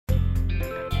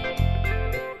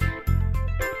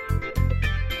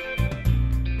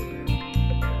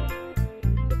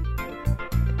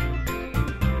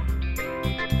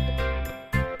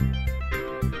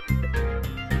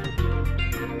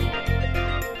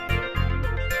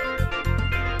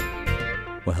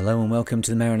Well, hello and welcome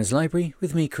to the Mariner's Library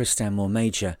with me, Chris Stanmore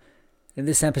Major. In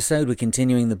this episode, we're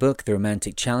continuing the book The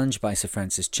Romantic Challenge by Sir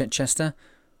Francis Chichester.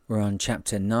 We're on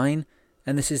chapter 9,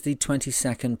 and this is the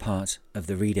 22nd part of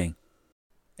the reading.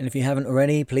 And if you haven't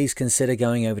already, please consider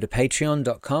going over to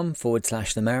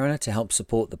patreon.com/The Mariner to help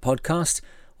support the podcast,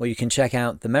 or you can check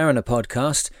out the Mariner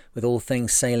podcast with all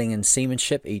things sailing and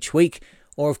seamanship each week,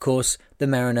 or of course, the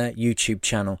Mariner YouTube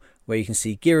channel, where you can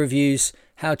see gear reviews,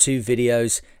 how-to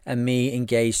videos, and me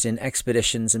engaged in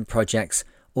expeditions and projects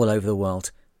all over the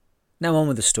world. Now on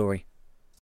with the story.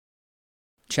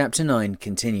 Chapter 9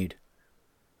 continued.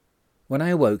 When I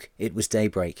awoke, it was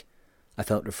daybreak. I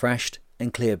felt refreshed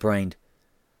and clear-brained.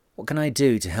 What can I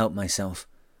do to help myself?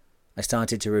 I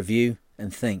started to review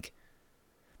and think.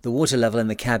 The water level in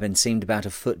the cabin seemed about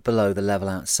a foot below the level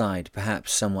outside,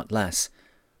 perhaps somewhat less.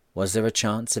 Was there a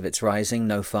chance of its rising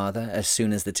no farther as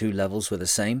soon as the two levels were the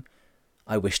same?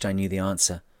 I wished I knew the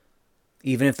answer.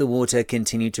 Even if the water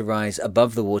continued to rise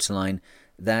above the waterline,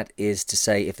 that is to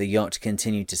say if the yacht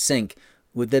continued to sink,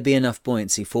 would there be enough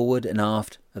buoyancy forward and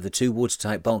aft of the two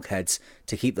watertight bulkheads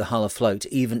to keep the hull afloat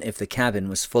even if the cabin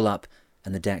was full up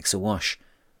and the decks awash?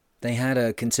 They had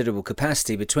a considerable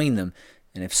capacity between them,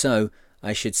 and if so,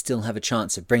 I should still have a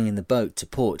chance of bringing the boat to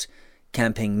port,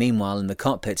 camping meanwhile in the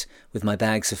cockpit with my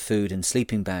bags of food and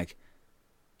sleeping bag.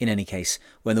 In any case,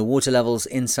 when the water levels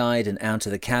inside and out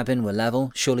of the cabin were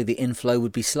level, surely the inflow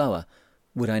would be slower.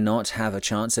 Would I not have a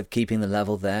chance of keeping the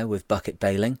level there with bucket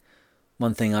bailing?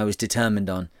 One thing I was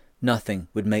determined on: nothing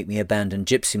would make me abandon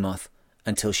Gypsy Moth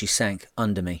until she sank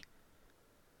under me.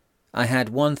 I had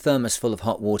one thermos full of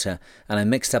hot water, and I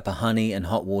mixed up a honey and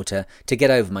hot water to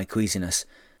get over my queasiness.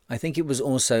 I think it was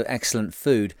also excellent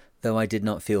food, though I did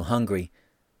not feel hungry.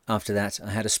 After that,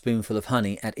 I had a spoonful of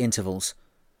honey at intervals.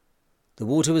 The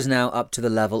water was now up to the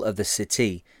level of the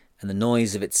settee, and the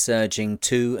noise of it surging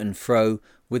to and fro,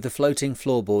 with the floating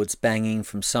floorboards banging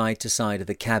from side to side of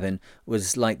the cabin,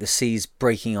 was like the seas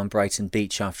breaking on Brighton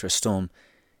Beach after a storm.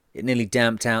 It nearly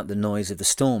damped out the noise of the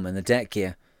storm and the deck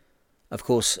gear. Of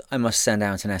course, I must send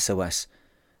out an SOS.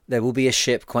 There will be a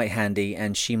ship quite handy,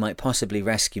 and she might possibly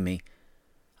rescue me.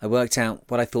 I worked out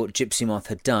what I thought Gypsy Moth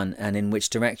had done and in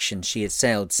which direction she had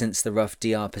sailed since the rough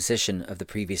DR position of the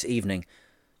previous evening.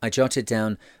 I jotted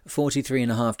down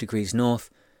 43.5 degrees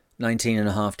north,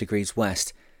 19.5 degrees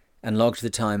west, and logged the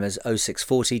time as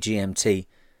 0640 GMT.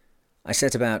 I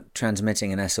set about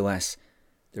transmitting an SOS.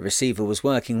 The receiver was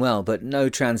working well, but no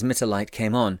transmitter light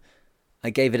came on.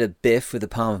 I gave it a biff with the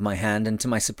palm of my hand, and to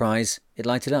my surprise, it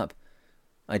lighted up.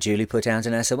 I duly put out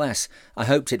an SOS. I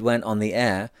hoped it went on the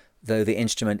air, though the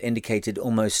instrument indicated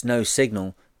almost no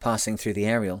signal passing through the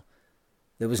aerial.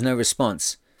 There was no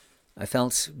response. I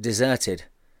felt deserted.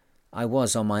 I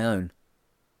was on my own.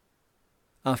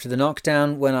 After the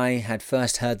knockdown, when I had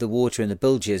first heard the water in the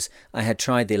bilges, I had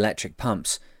tried the electric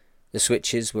pumps. The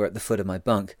switches were at the foot of my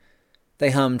bunk.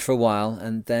 They hummed for a while,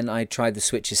 and then I tried the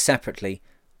switches separately,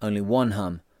 only one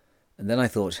hum, and then I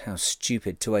thought how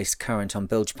stupid to waste current on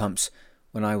bilge pumps.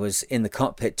 When I was in the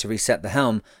cockpit to reset the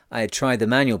helm, I had tried the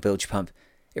manual bilge pump.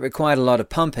 It required a lot of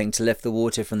pumping to lift the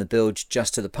water from the bilge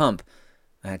just to the pump.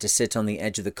 I had to sit on the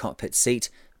edge of the cockpit seat,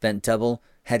 bent double,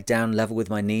 head down level with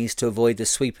my knees to avoid the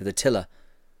sweep of the tiller.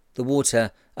 The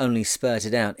water only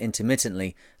spurted out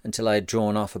intermittently until I had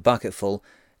drawn off a bucketful,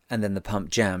 and then the pump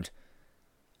jammed.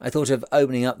 I thought of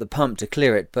opening up the pump to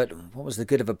clear it, but what was the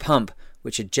good of a pump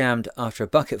which had jammed after a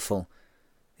bucketful?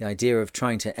 The idea of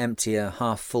trying to empty a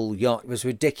half-full yacht was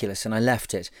ridiculous, and I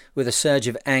left it, with a surge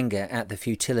of anger at the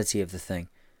futility of the thing.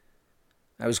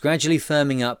 I was gradually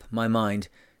firming up my mind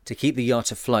to keep the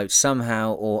yacht afloat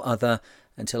somehow or other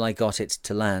until I got it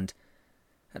to land.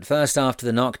 At first, after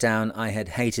the knockdown, I had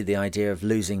hated the idea of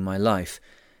losing my life.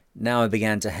 Now I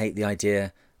began to hate the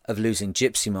idea of losing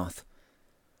Gypsy Moth.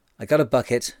 I got a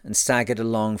bucket and staggered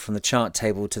along from the chart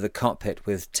table to the cockpit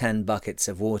with 10 buckets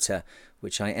of water,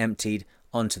 which I emptied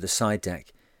onto the side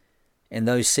deck. In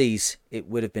those seas, it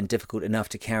would have been difficult enough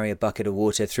to carry a bucket of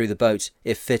water through the boat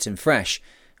if fit and fresh.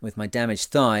 With my damaged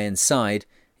thigh and side,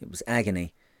 it was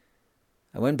agony.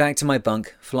 I went back to my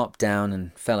bunk, flopped down,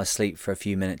 and fell asleep for a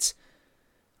few minutes.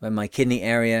 When my kidney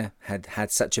area had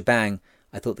had such a bang,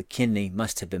 I thought the kidney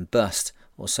must have been burst,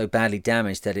 or so badly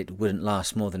damaged that it wouldn't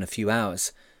last more than a few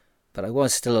hours. But I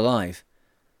was still alive.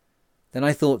 Then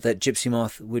I thought that Gypsy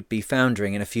Moth would be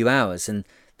foundering in a few hours, and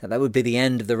that would be the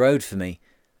end of the road for me.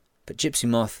 But Gypsy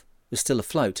Moth was still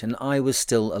afloat, and I was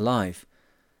still alive.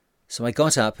 So I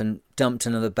got up and dumped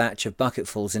another batch of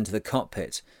bucketfuls into the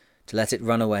cockpit to let it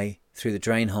run away through the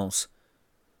drain holes.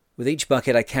 With each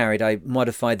bucket I carried, I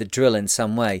modified the drill in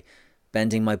some way,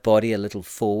 bending my body a little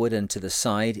forward and to the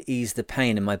side eased the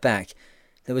pain in my back,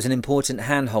 There was an important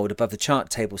handhold above the chart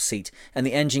table seat, and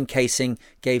the engine casing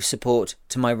gave support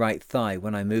to my right thigh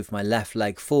when I moved my left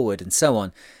leg forward, and so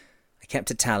on. I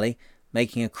kept a tally,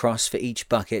 making a cross for each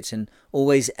bucket, and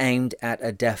always aimed at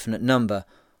a definite number,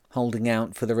 holding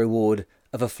out for the reward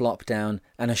of a flop down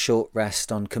and a short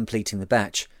rest on completing the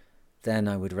batch. Then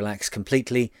I would relax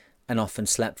completely and often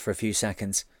slept for a few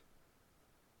seconds.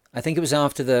 I think it was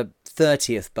after the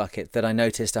 30th bucket that I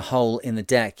noticed a hole in the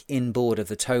deck inboard of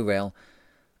the tow rail.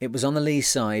 It was on the lee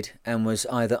side and was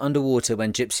either underwater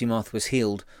when Gypsy Moth was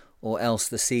heeled, or else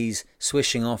the seas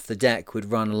swishing off the deck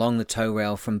would run along the tow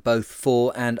rail from both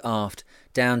fore and aft,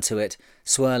 down to it,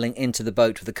 swirling into the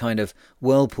boat with a kind of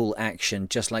whirlpool action,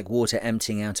 just like water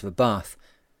emptying out of a bath.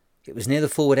 It was near the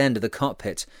forward end of the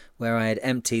cockpit, where I had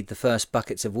emptied the first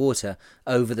buckets of water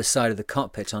over the side of the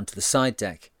cockpit onto the side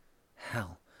deck.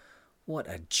 Hell, what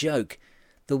a joke!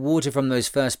 The water from those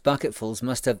first bucketfuls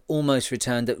must have almost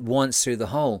returned at once through the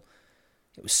hole.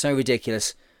 It was so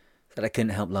ridiculous that I couldn't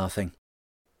help laughing.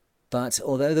 But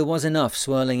although there was enough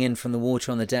swirling in from the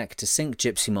water on the deck to sink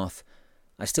Gypsy Moth,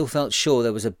 I still felt sure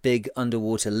there was a big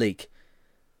underwater leak.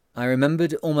 I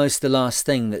remembered almost the last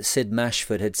thing that Sid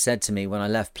Mashford had said to me when I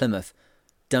left Plymouth.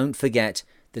 Don't forget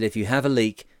that if you have a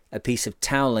leak, a piece of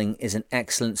toweling is an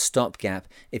excellent stopgap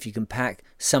if you can pack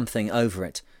something over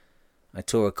it. I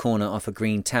tore a corner off a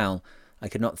green towel. I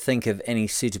could not think of any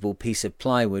suitable piece of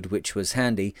plywood which was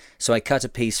handy, so I cut a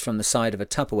piece from the side of a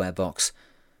Tupperware box.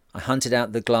 I hunted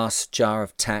out the glass jar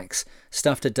of tacks,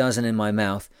 stuffed a dozen in my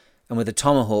mouth, and with a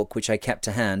tomahawk which I kept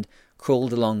to hand,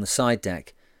 crawled along the side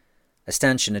deck. A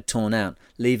stanchion had torn out,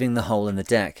 leaving the hole in the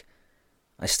deck.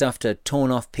 I stuffed a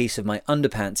torn-off piece of my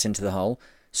underpants into the hole,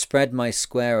 spread my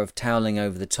square of toweling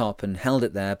over the top, and held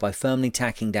it there by firmly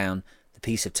tacking down the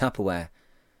piece of Tupperware.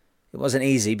 It wasn't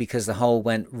easy because the hole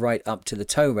went right up to the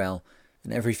tow rail,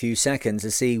 and every few seconds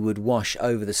the sea would wash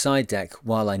over the side deck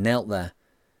while I knelt there.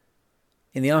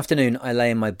 In the afternoon I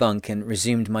lay in my bunk and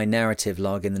resumed my narrative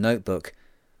log in the notebook.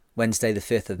 Wednesday the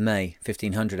 5th of May,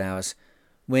 1500 hours.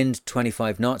 Wind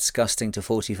 25 knots, gusting to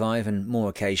 45 and more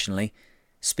occasionally.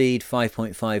 Speed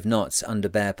 5.5 knots under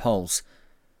bare poles.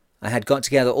 I had got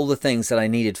together all the things that I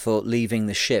needed for leaving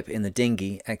the ship in the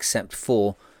dinghy, except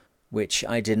 4, which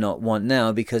I did not want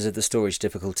now because of the storage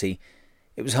difficulty.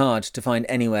 It was hard to find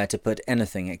anywhere to put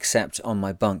anything except on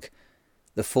my bunk.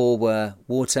 The 4 were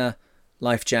water,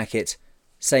 life jacket,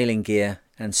 sailing gear,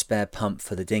 and spare pump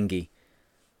for the dinghy.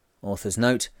 Author's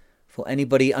note: for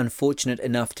anybody unfortunate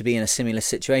enough to be in a similar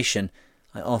situation,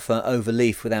 I offer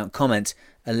overleaf without comment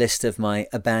a list of my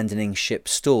abandoning ship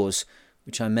stores,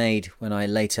 which I made when I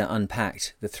later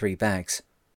unpacked the 3 bags.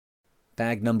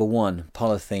 Bag number 1,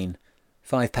 polythene.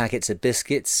 5 packets of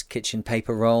biscuits, kitchen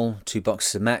paper roll, 2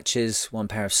 boxes of matches, 1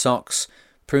 pair of socks,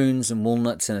 prunes and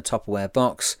walnuts in a Tupperware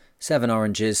box, 7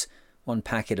 oranges, 1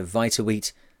 packet of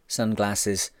Vita-Wheat,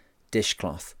 sunglasses,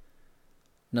 dishcloth.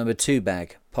 Number 2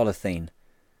 bag, polythene.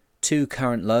 2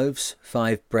 currant loaves,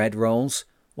 5 bread rolls,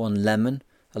 1 lemon,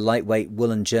 a lightweight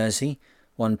woolen jersey,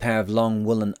 1 pair of long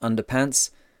woolen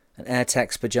underpants, an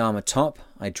Airtex pyjama top.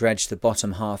 I dredged the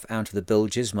bottom half out of the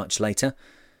bilges much later.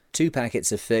 2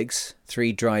 packets of figs,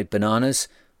 3 dried bananas,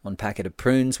 1 packet of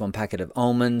prunes, 1 packet of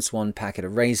almonds, 1 packet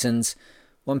of raisins,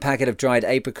 1 packet of dried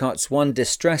apricots, 1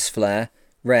 distress flare,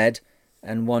 red,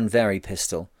 and 1 very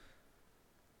pistol.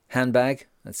 Handbag,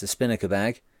 that's a spinnaker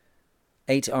bag.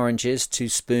 8 oranges, 2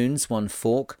 spoons, 1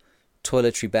 fork.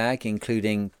 Toiletry bag,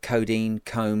 including codeine,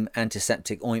 comb,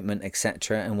 antiseptic ointment,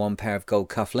 etc., and 1 pair of gold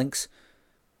cufflinks.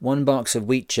 1 box of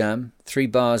wheat germ, 3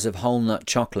 bars of whole nut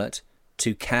chocolate,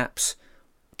 2 caps,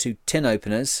 2 tin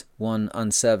openers, 1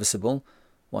 unserviceable,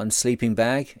 1 sleeping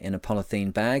bag in a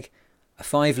polythene bag, a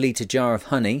 5-litre jar of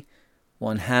honey,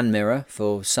 1 hand mirror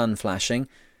for sun flashing,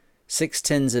 6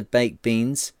 tins of baked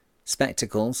beans,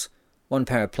 spectacles, 1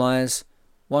 pair of pliers,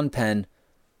 1 pen,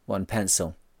 1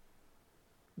 pencil.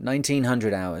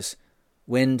 1900 hours.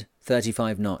 Wind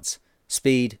 35 knots.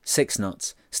 Speed 6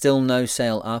 knots. Still no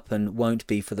sail up and won't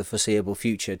be for the foreseeable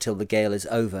future till the gale is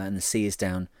over and the sea is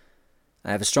down.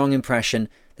 I have a strong impression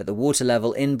that the water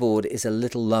level inboard is a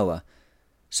little lower.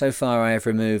 So far I have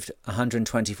removed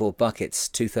 124 buckets,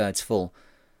 2/3 full.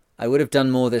 I would have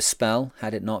done more this spell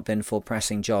had it not been for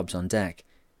pressing jobs on deck.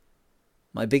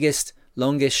 My biggest,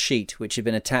 longest sheet, which had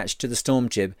been attached to the storm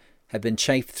jib, had been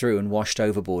chafed through and washed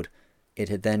overboard. It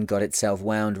had then got itself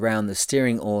wound round the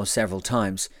steering oar several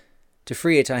times. To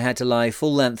free it I had to lie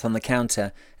full length on the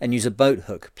counter and use a boat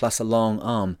hook plus a long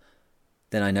arm.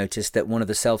 Then I noticed that one of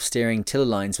the self-steering tiller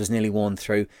lines was nearly worn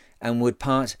through and would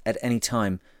part at any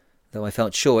time, though I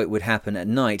felt sure it would happen at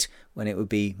night when it would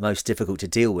be most difficult to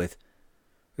deal with.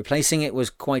 Replacing it was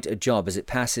quite a job as it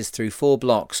passes through 4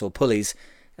 blocks or pulleys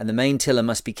and the main tiller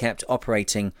must be kept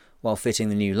operating while fitting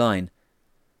the new line.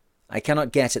 I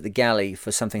cannot get at the galley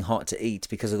for something hot to eat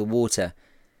because of the water.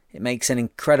 It makes an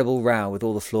incredible row with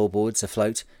all the floorboards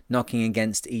afloat, knocking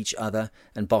against each other,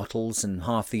 and bottles and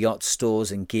half the yacht's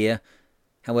stores and gear.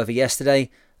 However, yesterday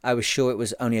I was sure it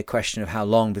was only a question of how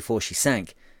long before she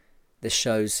sank. This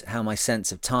shows how my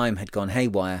sense of time had gone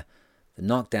haywire. The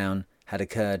knockdown had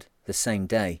occurred the same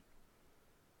day.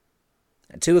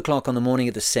 At 2 o'clock on the morning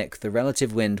of the 6th, the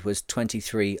relative wind was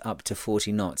 23 up to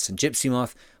 40 knots, and Gypsy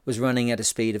Moth was running at a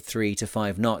speed of 3 to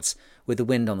 5 knots, with the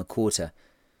wind on the quarter.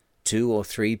 2 or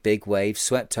 3 big waves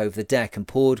swept over the deck and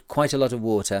poured quite a lot of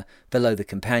water below the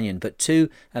companion, but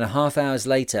 2.5 hours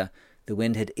later, the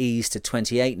wind had eased to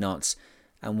 28 knots,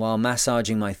 and while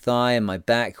massaging my thigh and my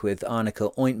back with arnica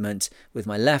ointment with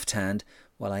my left hand,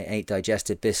 while I ate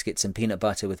digestive biscuits and peanut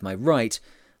butter with my right,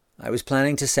 I was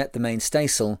planning to set the main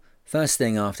staysail first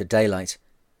thing after daylight.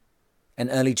 An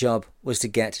early job was to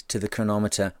get to the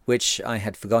chronometer, which I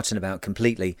had forgotten about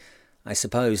completely. I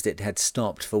supposed it had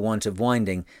stopped for want of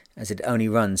winding, as it only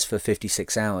runs for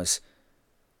 56 hours.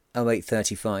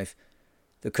 08:35.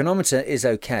 The chronometer is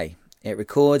okay. It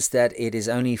records that it is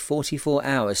only 44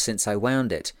 hours since I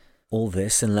wound it. All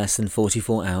this in less than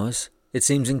 44 hours? It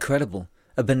seems incredible.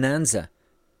 A bonanza.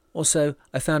 Also,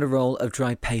 I found a roll of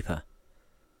dry paper.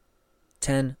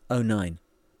 10:09.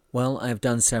 Well, I have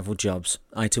done several jobs.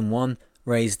 Item 1,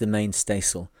 raised the main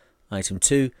staysail. Item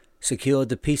 2, secured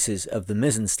the pieces of the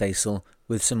mizzen staysail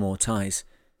with some more ties.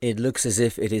 It looks as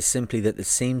if it is simply that the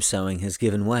seam sewing has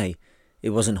given way.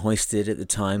 It wasn't hoisted at the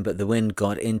time, but the wind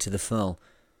got into the furl.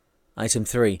 Item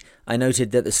 3, I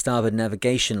noted that the starboard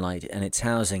navigation light and its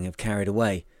housing have carried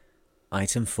away.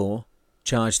 Item 4,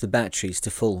 charged the batteries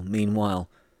to full meanwhile.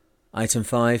 Item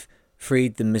 5,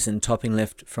 freed the mizzen topping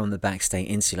lift from the backstay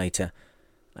insulator.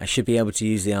 I should be able to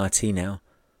use the RT now.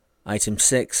 Item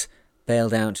 6,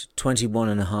 bailed out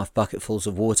 21.5 bucketfuls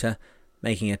of water,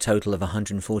 making a total of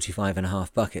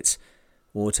 145.5 buckets.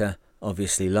 Water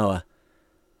obviously lower.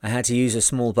 I had to use a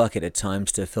small bucket at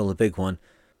times to fill the big one.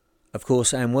 Of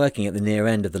course, I am working at the near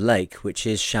end of the lake, which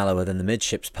is shallower than the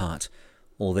midships part.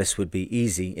 All this would be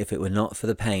easy if it were not for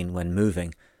the pain when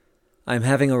moving. I am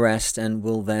having a rest and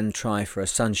will then try for a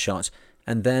sunshot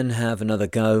and then have another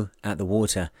go at the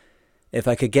water. If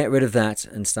I could get rid of that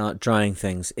and start drying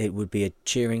things, it would be a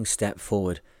cheering step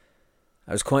forward.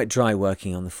 I was quite dry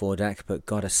working on the foredeck, but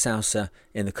got a souser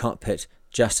in the cockpit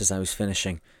just as I was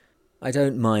finishing. I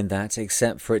don't mind that,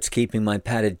 except for its keeping my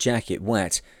padded jacket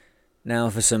wet. Now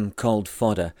for some cold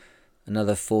fodder.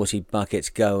 Another 40 buckets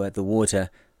go at the water,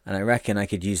 and I reckon I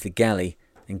could use the galley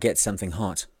and get something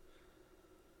hot.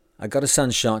 I got a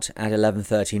sunshot at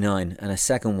 11:39 and a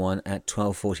second one at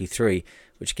 12:43,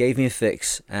 which gave me a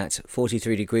fix at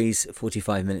 43 degrees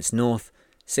 45 minutes north,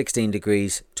 16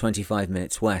 degrees 25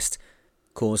 minutes west.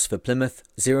 Course for Plymouth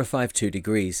 052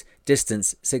 degrees,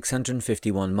 distance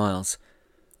 651 miles.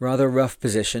 Rather rough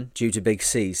position due to big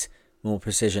seas. More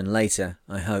precision later,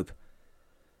 I hope.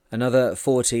 Another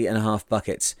 40.5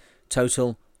 buckets,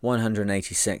 total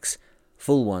 186.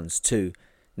 Full ones too,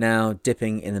 now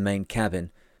dipping in the main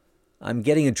cabin. I'm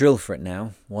getting a drill for it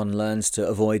now. One learns to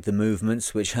avoid the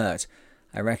movements which hurt.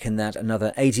 I reckon that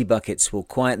another 80 buckets will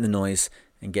quieten the noise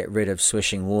and get rid of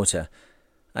swishing water.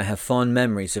 I have fond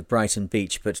memories of Brighton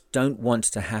Beach, but don't want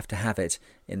to have it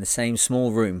in the same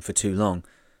small room for too long.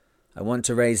 I want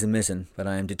to raise the mizzen, but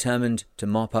I am determined to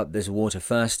mop up this water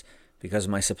first because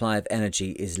my supply of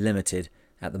energy is limited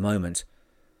at the moment.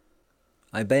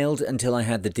 I bailed until I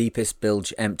had the deepest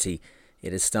bilge empty.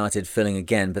 It has started filling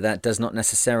again, but that does not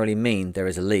necessarily mean there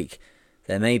is a leak.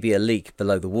 There may be a leak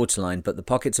below the waterline, but the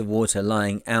pockets of water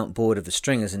lying outboard of the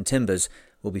stringers and timbers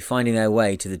will be finding their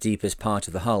way to the deepest part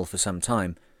of the hull for some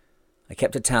time. I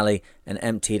kept a tally and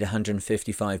emptied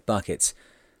 155 buckets.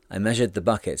 I measured the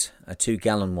bucket, a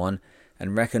 2-gallon one,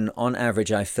 and reckon on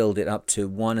average I filled it up to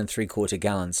 1 3/4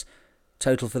 gallons.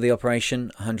 Total for the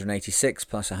operation, 186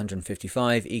 plus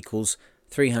 155 equals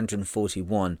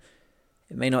 341.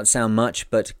 It may not sound much,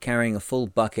 but carrying a full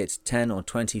bucket 10 or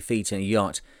 20 feet in a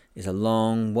yacht is a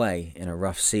long way in a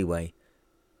rough seaway.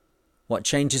 What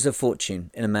changes of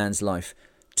fortune in a man's life.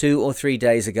 2 or 3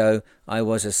 days ago, I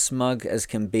was as smug as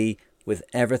can be with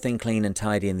everything clean and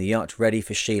tidy in the yacht, ready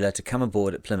for Sheila to come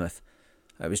aboard at Plymouth.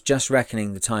 I was just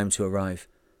reckoning the time to arrive.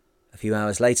 A few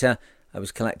hours later, I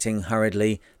was collecting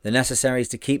hurriedly the necessaries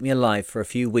to keep me alive for a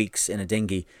few weeks in a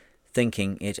dinghy,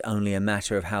 thinking it only a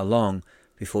matter of how long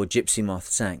before Gypsy Moth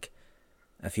sank.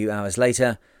 A few hours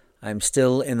later, I am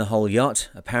still in the whole yacht,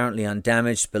 apparently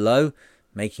undamaged below,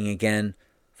 making again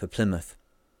for Plymouth.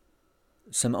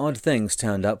 Some odd things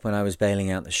turned up when I was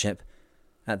bailing out the ship.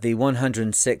 At the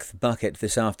 106th bucket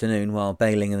this afternoon, while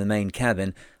bailing in the main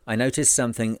cabin, I noticed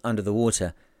something under the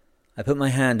water. I put my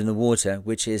hand in the water,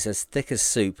 which is as thick as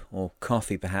soup, or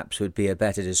coffee perhaps would be a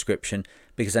better description,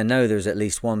 because I know there is at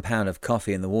least 1 pound of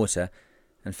coffee in the water,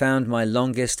 and found my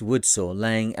longest wood saw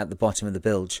laying at the bottom of the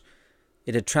bilge.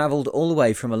 It had travelled all the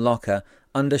way from a locker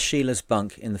under Sheila's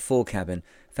bunk in the fore cabin,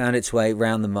 found its way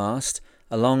round the mast,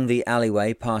 along the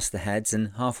alleyway past the heads,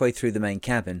 and halfway through the main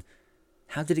cabin.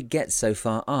 How did it get so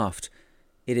far aft?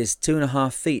 It is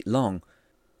 2.5 feet long.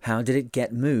 How did it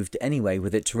get moved anyway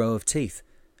with its row of teeth?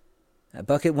 At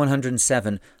bucket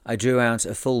 107, I drew out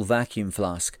a full vacuum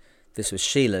flask. This was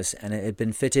Sheila's, and it had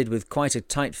been fitted with quite a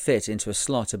tight fit into a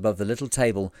slot above the little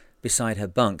table beside her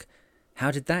bunk.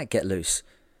 How did that get loose?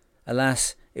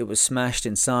 Alas, it was smashed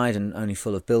inside and only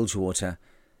full of bilge water.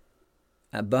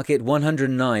 At bucket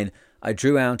 109, I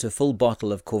drew out a full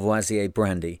bottle of Courvoisier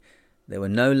brandy. There were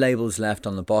no labels left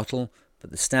on the bottle,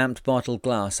 but the stamped bottle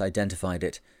glass identified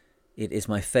it. It is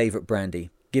my favourite brandy,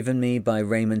 given me by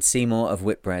Raymond Seymour of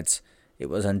Whitbreads. It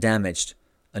was undamaged.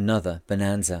 Another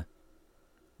bonanza.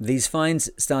 These finds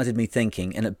started me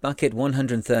thinking, and at bucket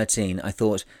 113 I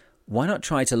thought, why not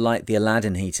try to light the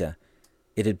Aladdin heater?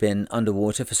 It had been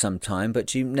underwater for some time,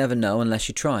 but you never know unless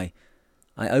you try.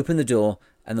 I opened the door,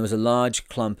 and there was a large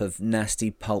clump of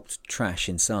nasty pulped trash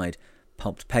inside,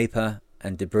 pulped paper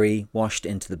and debris washed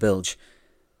into the bilge.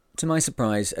 To my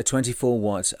surprise, a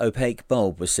 24-watt opaque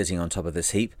bulb was sitting on top of this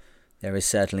heap. There is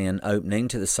certainly an opening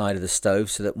to the side of the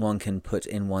stove so that one can put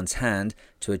in one's hand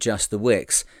to adjust the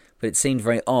wicks, but it seemed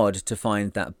very odd to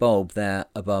find that bulb there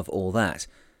above all that.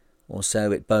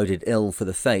 Also, it boded ill for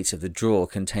the fate of the drawer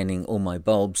containing all my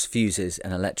bulbs, fuses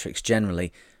and electrics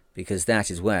generally, because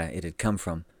that is where it had come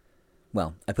from.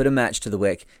 Well, I put a match to the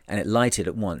wick, and it lighted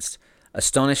at once.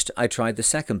 Astonished, I tried the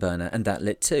second burner, and that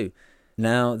lit too.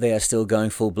 Now they are still going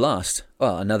full blast.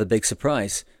 Well, another big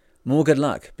surprise. More good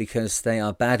luck, because they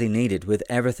are badly needed, with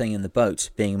everything in the boat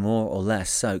being more or less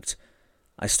soaked.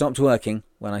 I stopped working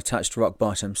when I touched rock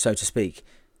bottom, so to speak.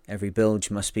 Every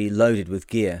bilge must be loaded with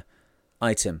gear.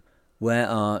 Item: where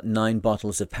are 9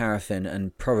 bottles of paraffin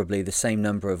and probably the same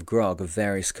number of grog of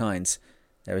various kinds?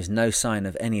 There is no sign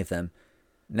of any of them.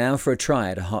 Now for a try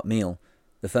at a hot meal.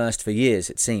 The first for years,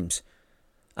 it seems.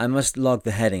 I must log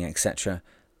the heading, etc.,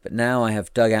 but now I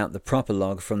have dug out the proper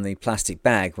log from the plastic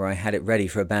bag where I had it ready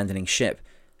for abandoning ship,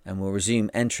 and will resume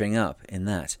entering up in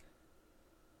that.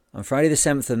 On Friday the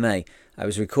 7th of May, I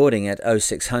was recording at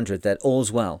 0600 that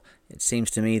all's well. It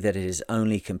seems to me that it is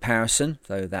only comparison,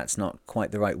 though that's not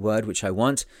quite the right word which I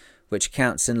want, which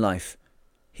counts in life.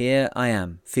 Here I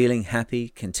am, feeling happy,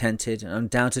 contented, and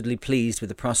undoubtedly pleased with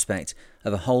the prospect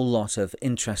of a whole lot of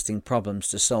interesting problems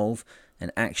to solve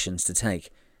and actions to take.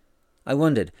 I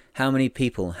wondered how many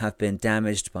people have been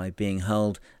damaged by being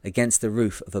hurled against the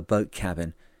roof of a boat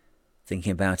cabin.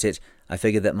 Thinking about it, I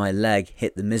figured that my leg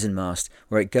hit the mizzenmast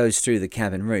where it goes through the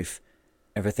cabin roof.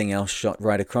 Everything else shot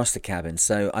right across the cabin,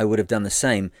 so I would have done the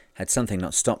same had something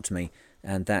not stopped me,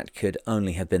 and that could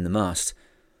only have been the mast.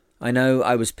 I know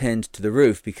I was pinned to the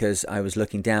roof because I was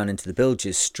looking down into the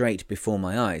bilges straight before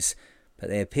my eyes, but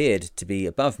they appeared to be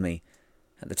above me.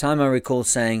 At the time I recall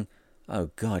saying,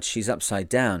 "Oh God, she's upside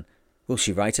down. Will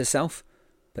she right herself?"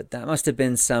 But that must have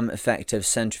been some effect of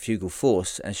centrifugal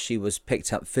force, as she was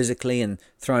picked up physically and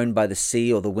thrown by the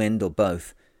sea or the wind or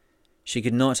both. She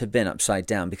could not have been upside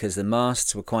down because the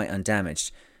masts were quite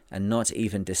undamaged, and not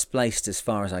even displaced as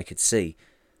far as I could see.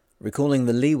 Recalling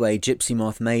the leeway Gypsy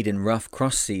Moth made in rough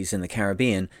cross seas in the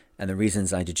Caribbean, and the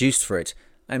reasons I deduced for it,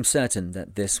 I am certain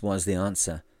that this was the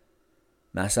answer.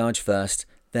 Massage first,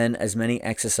 then as many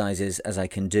exercises as I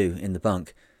can do in the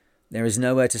bunk. There is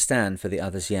nowhere to stand for the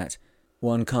others yet.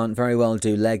 One can't very well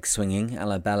do leg swinging a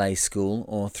la ballet school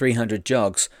or 300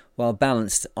 jogs while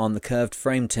balanced on the curved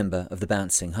frame timber of the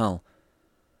bouncing hull.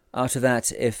 After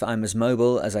that, if I'm as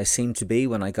mobile as I seemed to be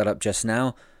when I got up just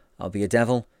now, I'll be a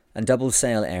devil and double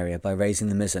sail area by raising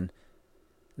the mizzen.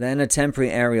 Then a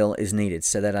temporary aerial is needed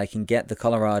so that I can get the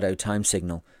Colorado time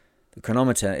signal. The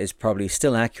chronometer is probably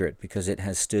still accurate because it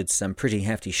has stood some pretty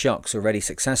hefty shocks already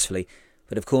successfully,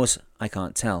 but of course I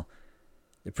can't tell.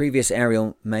 The previous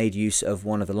aerial made use of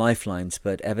one of the lifelines,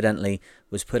 but evidently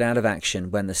was put out of action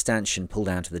when the stanchion pulled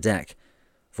out of the deck.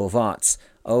 Vorwärts.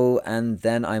 Oh, and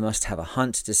then I must have a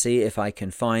hunt to see if I can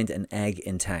find an egg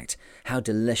intact. How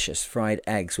delicious fried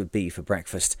eggs would be for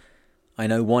breakfast. I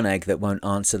know one egg that won't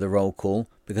answer the roll call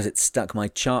because it stuck my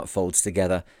chart folds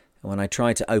together, and when I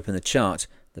tried to open the chart,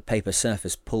 the paper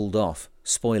surface pulled off,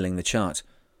 spoiling the chart.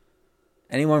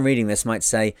 Anyone reading this might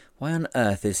say, why on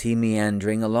earth is he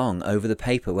meandering along over the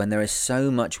paper when there is so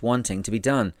much wanting to be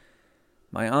done?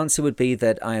 My answer would be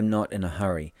that I am not in a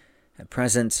hurry. At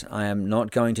present, I am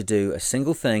not going to do a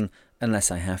single thing unless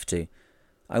I have to.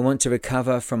 I want to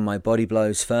recover from my body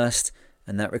blows first,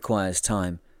 and that requires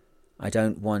time. I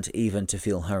don't want even to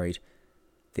feel hurried.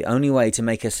 The only way to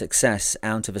make a success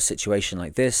out of a situation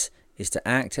like this is to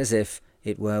act as if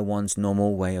it were one's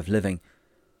normal way of living.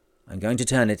 I'm going to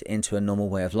turn it into a normal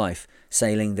way of life,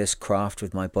 sailing this craft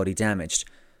with my body damaged.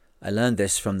 I learned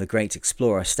this from the great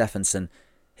explorer Stephenson.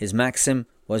 His maxim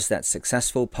was that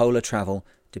successful polar travel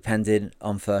depended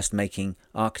on first making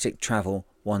Arctic travel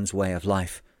one's way of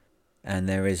life. And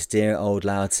there is dear old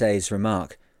Lao Tse's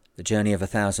remark, the journey of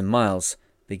 1,000 miles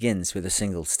begins with a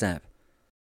single step.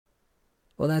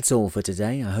 Well, that's all for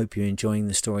today. I hope you're enjoying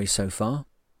the story so far.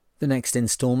 The next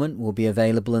instalment will be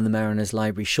available in the Mariner's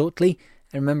Library shortly.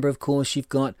 And remember, of course, you've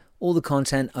got all the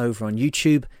content over on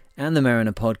YouTube and the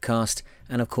Mariner podcast,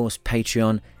 and of course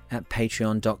Patreon at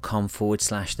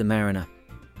patreon.com/The Mariner.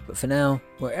 But for now,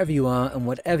 wherever you are and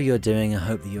whatever you're doing, I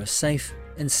hope that you are safe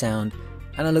and sound,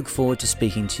 and I look forward to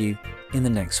speaking to you in the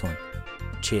next one.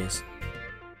 Cheers.